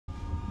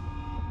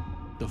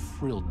the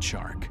frilled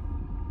shark.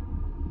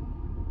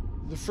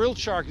 The frilled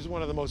shark is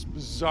one of the most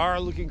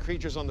bizarre-looking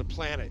creatures on the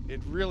planet.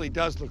 It really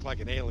does look like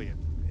an alien.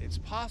 It's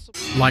possible.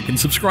 Like and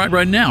subscribe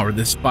right now, or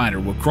this spider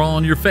will crawl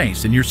on your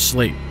face in your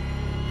sleep.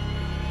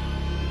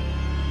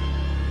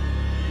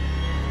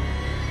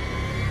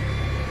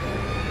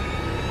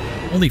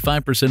 Only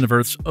 5% of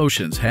Earth's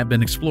oceans have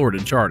been explored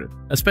and charted,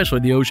 especially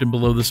the ocean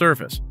below the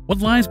surface. What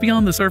lies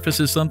beyond the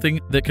surface is something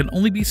that can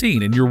only be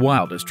seen in your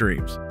wildest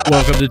dreams.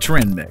 Welcome to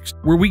Trend Mix,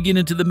 where we get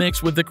into the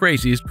mix with the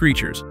craziest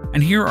creatures.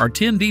 And here are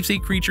 10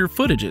 deep-sea creature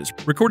footages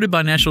recorded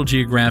by National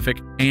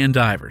Geographic and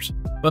divers.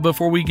 But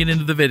before we get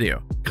into the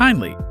video,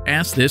 kindly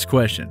ask this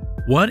question: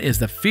 what is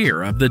the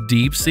fear of the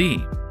deep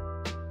sea?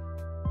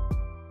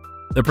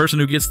 The person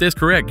who gets this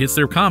correct gets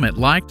their comment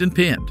liked and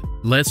pinned.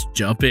 Let's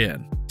jump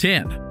in.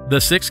 10. The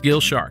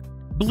six-gill shark.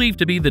 Believed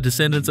to be the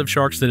descendants of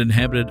sharks that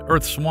inhabited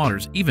Earth's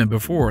waters even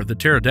before the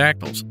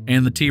pterodactyls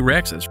and the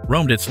T-rexes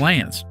roamed its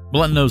lands.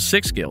 Blunt-nosed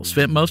six-gill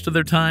spent most of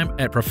their time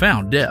at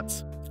profound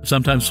depths,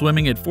 sometimes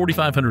swimming at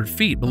 4,500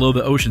 feet below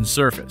the ocean's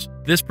surface.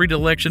 This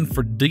predilection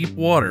for deep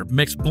water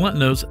makes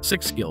blunt-nosed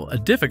six-gill a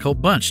difficult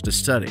bunch to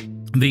study.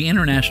 The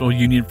International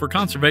Union for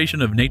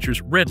Conservation of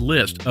Nature's Red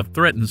List of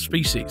Threatened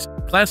Species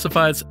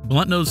classifies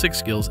blunt-nosed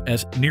six-gills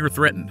as near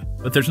threatened,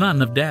 but there's not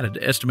enough data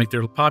to estimate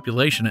their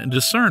population and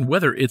discern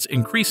whether it's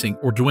increasing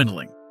or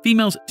dwindling.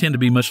 Females tend to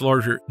be much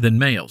larger than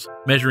males,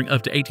 measuring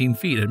up to 18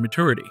 feet at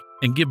maturity,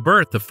 and give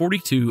birth to 40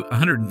 to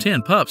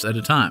 110 pups at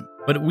a time.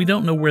 But we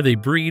don't know where they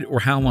breed or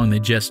how long they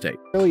gestate.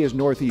 Australia's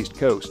northeast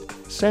coast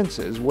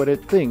senses what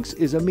it thinks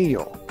is a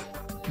meal.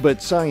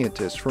 But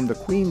scientists from the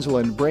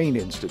Queensland Brain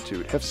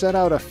Institute have set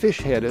out a fish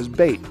head as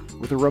bait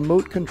with a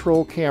remote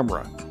control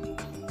camera.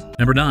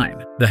 Number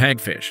 9. The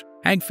hagfish.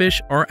 Hagfish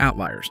are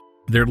outliers.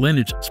 Their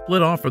lineage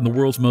split off from the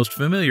world's most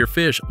familiar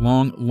fish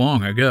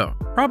long ago,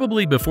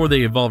 probably before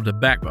they evolved a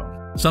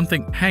backbone,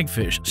 something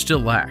hagfish still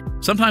lack.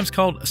 Sometimes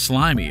called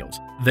slime eels,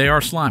 they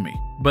are slimy,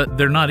 but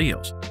they're not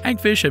eels.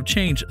 Hagfish have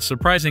changed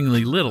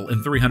surprisingly little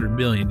in 300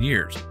 million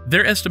years.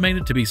 They're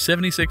estimated to be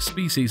 76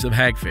 species of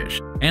hagfish,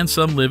 and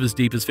some live as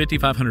deep as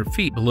 5,500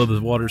 feet below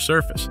the water's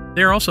surface.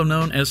 They are also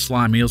known as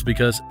slime eels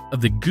because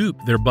of the goop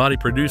their body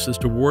produces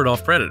to ward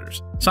off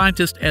predators.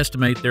 Scientists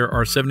estimate there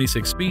are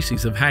 76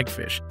 species of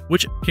hagfish,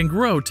 which can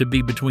grow to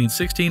be between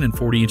 16 and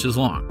 40 inches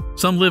long.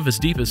 Some live as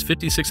deep as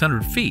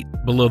 5,600 feet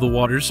below the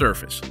water's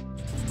surface.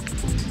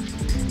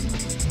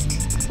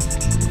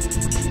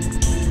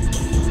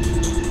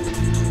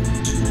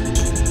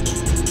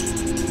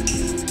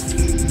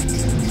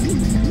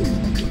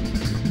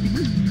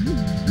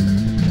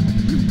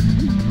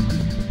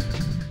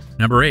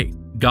 Number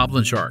 8.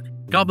 Goblin shark.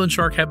 Goblin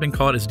shark have been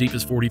caught as deep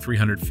as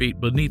 4,300 feet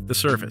beneath the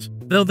surface,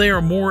 though they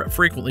are more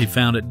frequently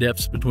found at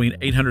depths between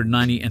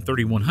 890 and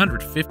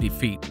 3,150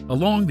 feet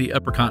along the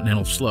upper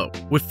continental slope.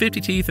 With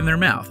 50 teeth in their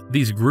mouth,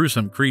 these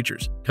gruesome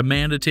creatures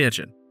command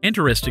attention.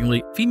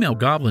 Interestingly, female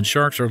goblin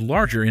sharks are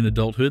larger in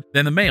adulthood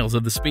than the males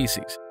of the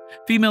species.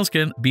 Females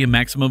can be a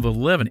maximum of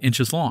 11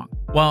 inches long,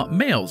 while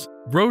males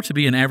grow to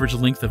be an average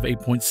length of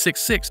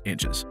 8.66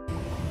 inches.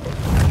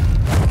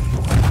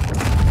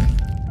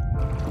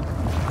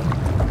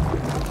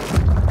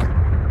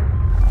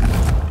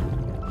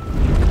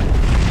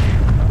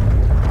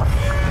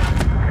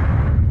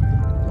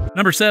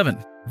 Number 7.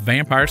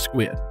 Vampire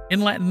squid. In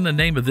Latin, the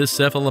name of this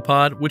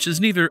cephalopod, which is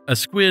neither a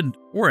squid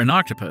or an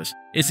octopus,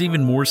 is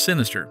even more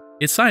sinister.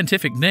 Its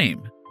scientific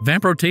name,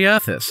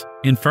 Vamproteathus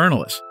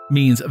infernalis,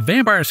 means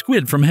vampire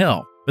squid from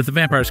hell, but the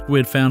vampire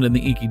squid found in the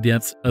inky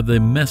depths of the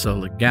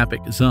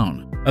Mesopelagic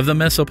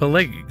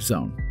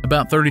zone,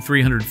 about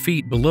 3,300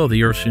 feet below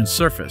the ocean's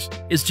surface,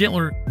 is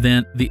gentler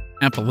than the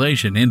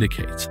appellation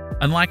indicates.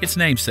 Unlike its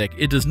namesake,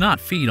 it does not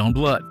feed on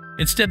blood.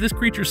 Instead, this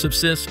creature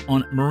subsists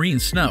on marine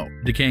snow,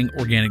 decaying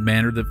organic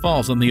matter that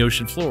falls on the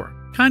ocean floor,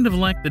 kind of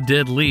like the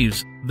dead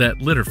leaves that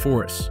litter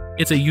forests.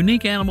 It's a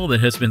unique animal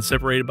that has been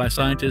separated by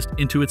scientists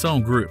into its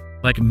own group.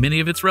 Like many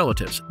of its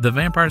relatives, the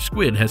vampire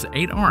squid has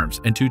 8 arms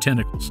and 2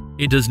 tentacles.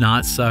 It does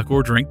not suck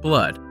or drink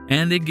blood,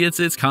 and it gets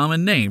its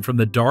common name from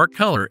the dark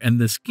color and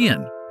the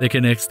skin that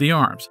connects the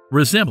arms,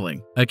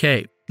 resembling a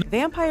cape.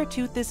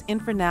 Vamproteathus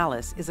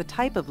infernalis is a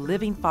type of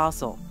living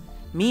fossil,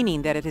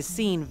 meaning that it has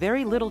seen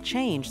very little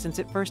change since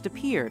it first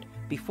appeared,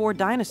 before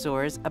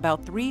dinosaurs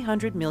about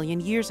 300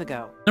 million years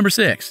ago. Number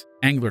 6.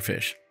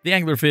 Anglerfish. The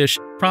anglerfish,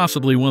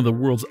 possibly one of the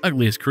world's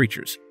ugliest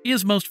creatures,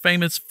 is most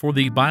famous for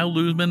the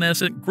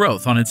bioluminescent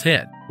growth on its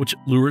head, which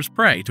lures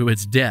prey to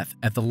its death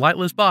at the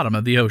lightless bottom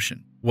of the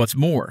ocean. What's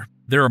more,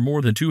 there are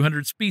more than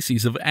 200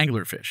 species of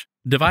anglerfish,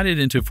 divided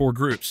into 4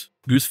 groups: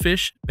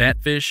 goosefish,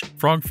 batfish,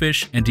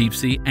 frogfish, and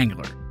deep-sea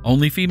angler.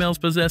 Only females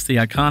possess the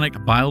iconic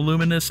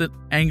bioluminescent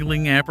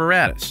angling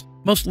apparatus.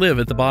 Most live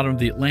at the bottom of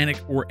the Atlantic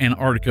or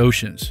Antarctic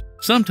Oceans,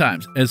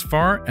 sometimes as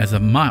far as a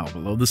mile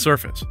below the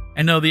surface.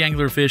 And no, the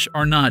anglerfish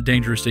are not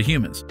dangerous to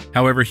humans.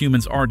 However,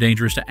 humans are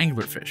dangerous to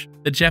anglerfish.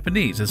 The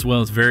Japanese, as well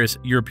as various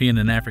European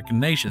and African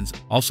nations,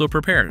 also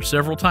prepare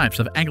several types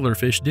of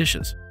anglerfish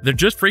dishes. They're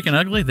just freaking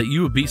ugly that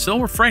you would be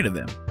so afraid of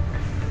them.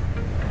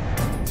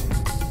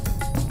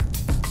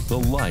 The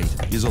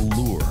light is a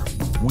lure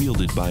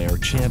wielded by our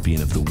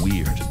champion of the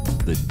weird,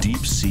 the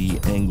deep-sea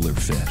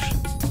anglerfish.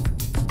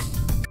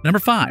 Number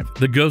 5.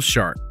 The ghost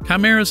shark.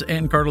 Chimeras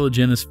and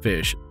cartilaginous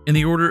fish in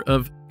the order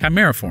of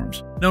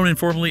chimeriforms, known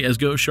informally as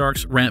ghost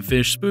sharks,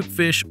 ratfish,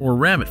 spookfish, or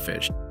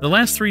rabbitfish. The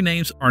last 3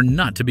 names are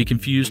not to be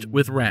confused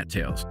with rat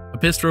tails.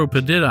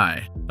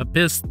 Apistropodidae,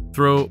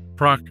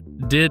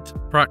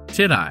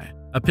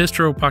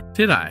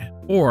 Apistropoctidae,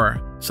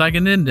 or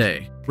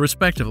Cyganindae,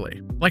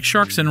 respectively. Like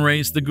sharks and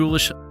rays, the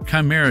ghoulish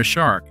chimera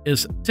shark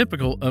is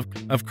typical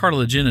of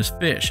cartilaginous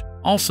fish.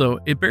 Also,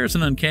 it bears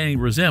an uncanny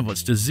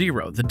resemblance to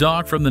Zero, the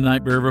dog from The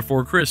Nightmare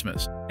Before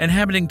Christmas.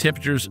 Inhabiting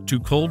temperatures to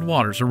cold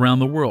waters around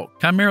the world,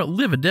 chimera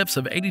live at depths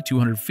of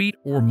 8,200 feet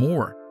or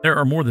more. There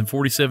are more than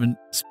 47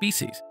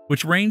 species,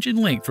 which range in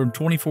length from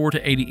 24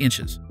 to 80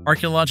 inches.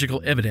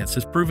 Archaeological evidence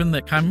has proven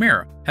that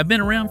chimera have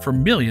been around for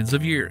millions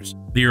of years.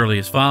 The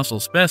earliest fossil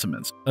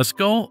specimens, a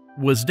skull,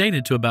 was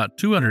dated to about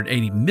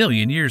 280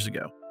 million years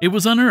ago. It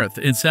was unearthed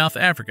in South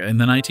Africa in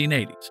the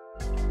 1980s.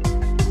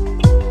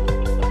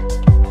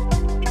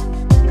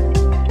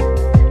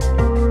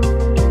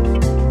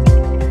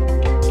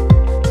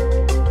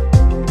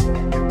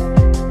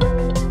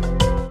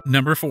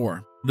 Number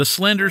 4. The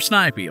slender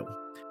snipe eel.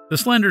 The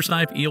slender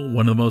snipe eel,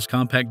 one of the most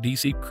compact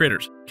deep-sea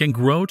critters, can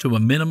grow to a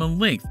minimum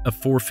length of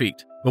 4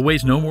 feet, but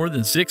weighs no more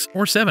than 6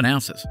 or 7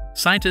 ounces.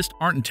 Scientists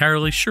aren't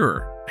entirely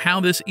sure how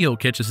this eel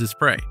catches its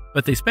prey,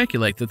 but they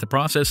speculate that the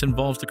process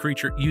involves the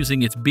creature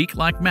using its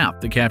beak-like mouth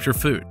to capture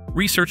food.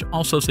 Research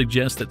also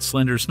suggests that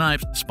slender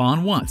snipes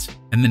spawn once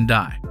and then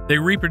die. They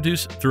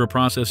reproduce through a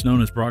process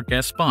known as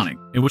broadcast spawning,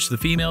 in which the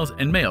females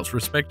and males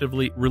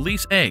respectively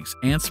release eggs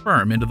and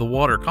sperm into the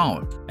water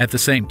column at the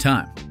same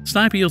time.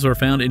 Snipe eels are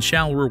found in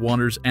shallower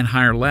waters and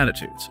higher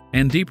latitudes,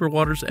 and deeper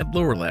waters at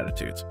lower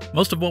latitudes.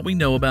 Most of what we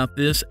know about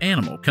this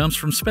animal comes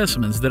from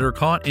specimens that are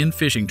caught in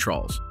fishing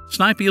trawls.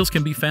 Snipe eels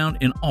can be found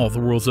in all the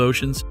world's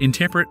oceans, in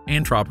temperate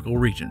and tropical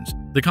regions.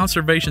 The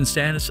conservation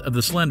status of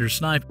the slender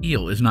snipe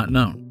eel is not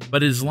known,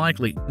 but it is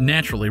likely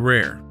naturally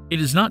rare.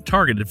 It is not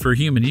targeted for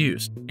human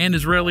use, and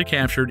is rarely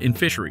captured in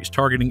fisheries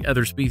targeting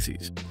other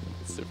species.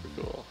 Super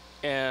cool.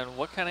 And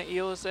what kind of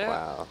eel is that?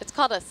 Wow. It's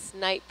called a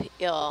snipe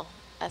eel.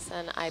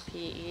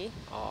 S-N-I-P-E.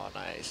 Oh,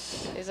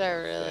 nice. These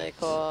are really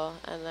cool,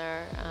 and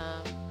they're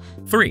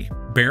 3.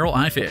 Barrel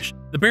eye fish.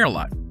 The barrel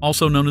eye,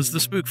 also known as the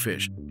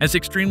spookfish, has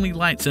extremely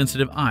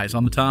light-sensitive eyes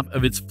on the top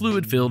of its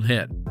fluid-filled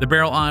head. The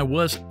barrel eye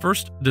was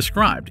first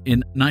described in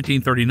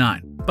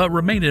 1939, but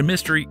remained a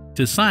mystery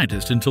to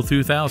scientists until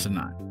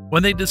 2009,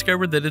 when they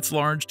discovered that its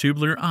large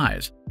tubular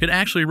eyes could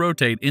actually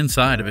rotate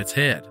inside of its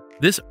head.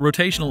 This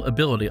rotational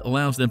ability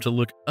allows them to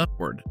look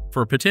upward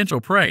for potential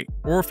prey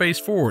or face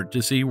forward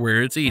to see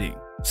where it's eating.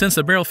 Since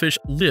the barrelfish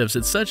lives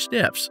at such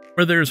depths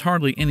where there is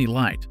hardly any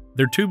light,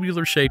 their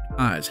tubular-shaped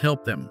eyes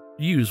help them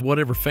use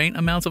whatever faint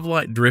amounts of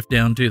light drift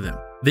down to them.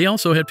 They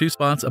also have 2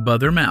 spots above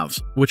their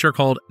mouths, which are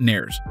called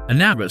nares,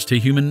 analogous to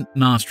human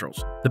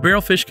nostrils. The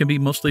barrelfish can be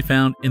mostly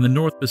found in the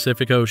North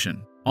Pacific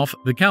Ocean, off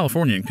the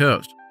Californian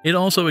coast. It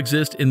also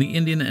exists in the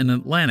Indian and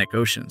Atlantic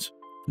Oceans.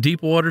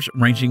 Deep waters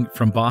ranging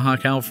from Baja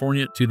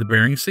California to the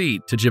Bering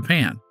Sea to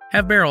Japan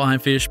have barrel eye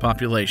fish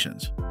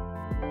populations.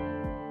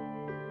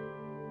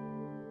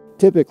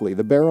 Typically,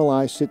 the barrel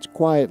eye sits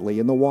quietly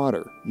in the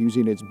water,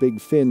 using its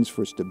big fins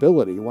for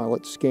stability while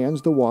it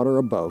scans the water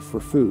above for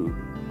food.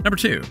 Number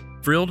 2.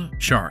 Frilled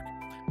shark.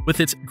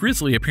 With its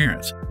grisly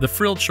appearance, the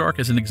frilled shark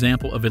is an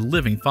example of a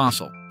living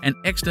fossil, an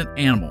extant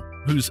animal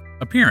whose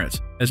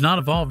appearance has not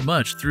evolved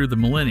much through the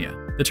millennia.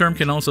 The term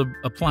can also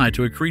apply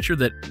to a creature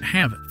that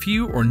have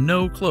few or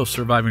no close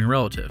surviving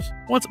relatives.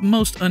 What's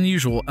most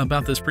unusual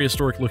about this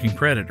prehistoric-looking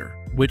predator,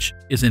 which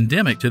is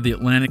endemic to the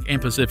Atlantic and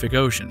Pacific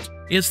Oceans,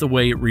 is the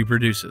way it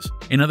reproduces.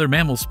 In other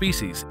mammal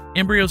species,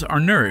 embryos are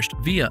nourished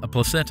via a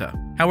placenta.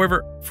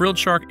 However, frilled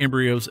shark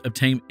embryos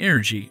obtain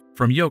energy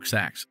from yolk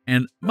sacs,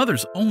 and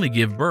mothers only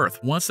give birth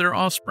once their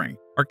offspring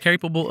are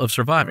capable of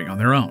surviving on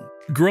their own.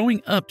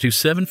 Growing up to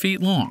 7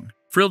 feet long,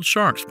 frilled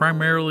sharks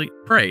primarily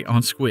prey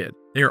on squid.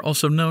 They are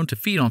also known to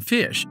feed on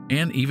fish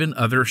and even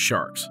other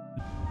sharks.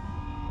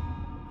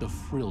 The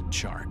frilled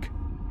shark.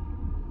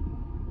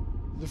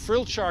 The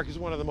frilled shark is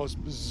one of the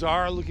most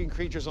bizarre-looking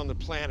creatures on the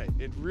planet.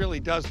 It really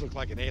does look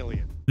like an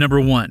alien. Number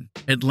 1.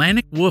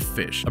 Atlantic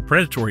wolffish, a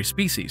predatory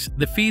species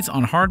that feeds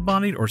on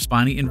hard-bodied or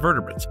spiny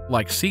invertebrates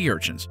like sea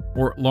urchins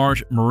or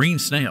large marine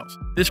snails.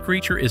 This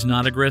creature is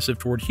not aggressive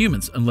toward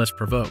humans unless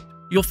provoked.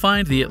 You'll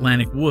find the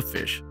Atlantic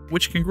wolffish,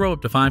 which can grow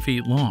up to 5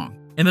 feet long,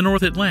 in the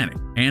North Atlantic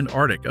and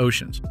Arctic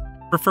oceans.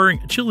 Preferring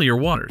chillier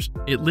waters,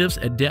 it lives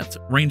at depths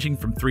ranging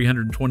from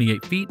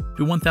 328 feet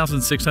to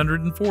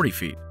 1,640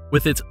 feet.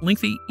 With its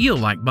lengthy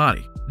eel-like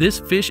body, this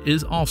fish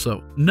is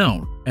also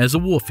known as a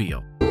wolf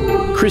eel.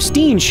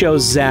 Christine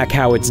shows Zach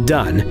how it's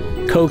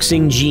done,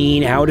 coaxing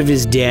Gene out of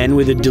his den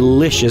with a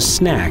delicious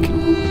snack.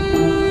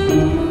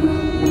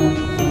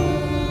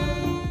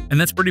 And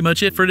that's pretty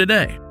much it for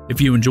today.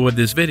 If you enjoyed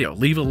this video,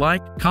 leave a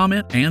like,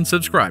 comment, and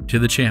subscribe to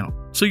the channel.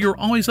 so you're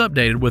always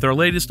updated with our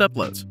latest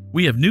uploads.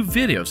 We have new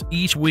videos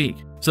each week,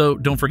 so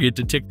don't forget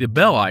to tick the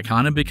bell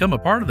icon and become a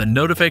part of the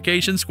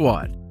notification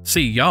squad.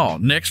 See y'all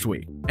next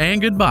week,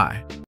 and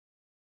goodbye.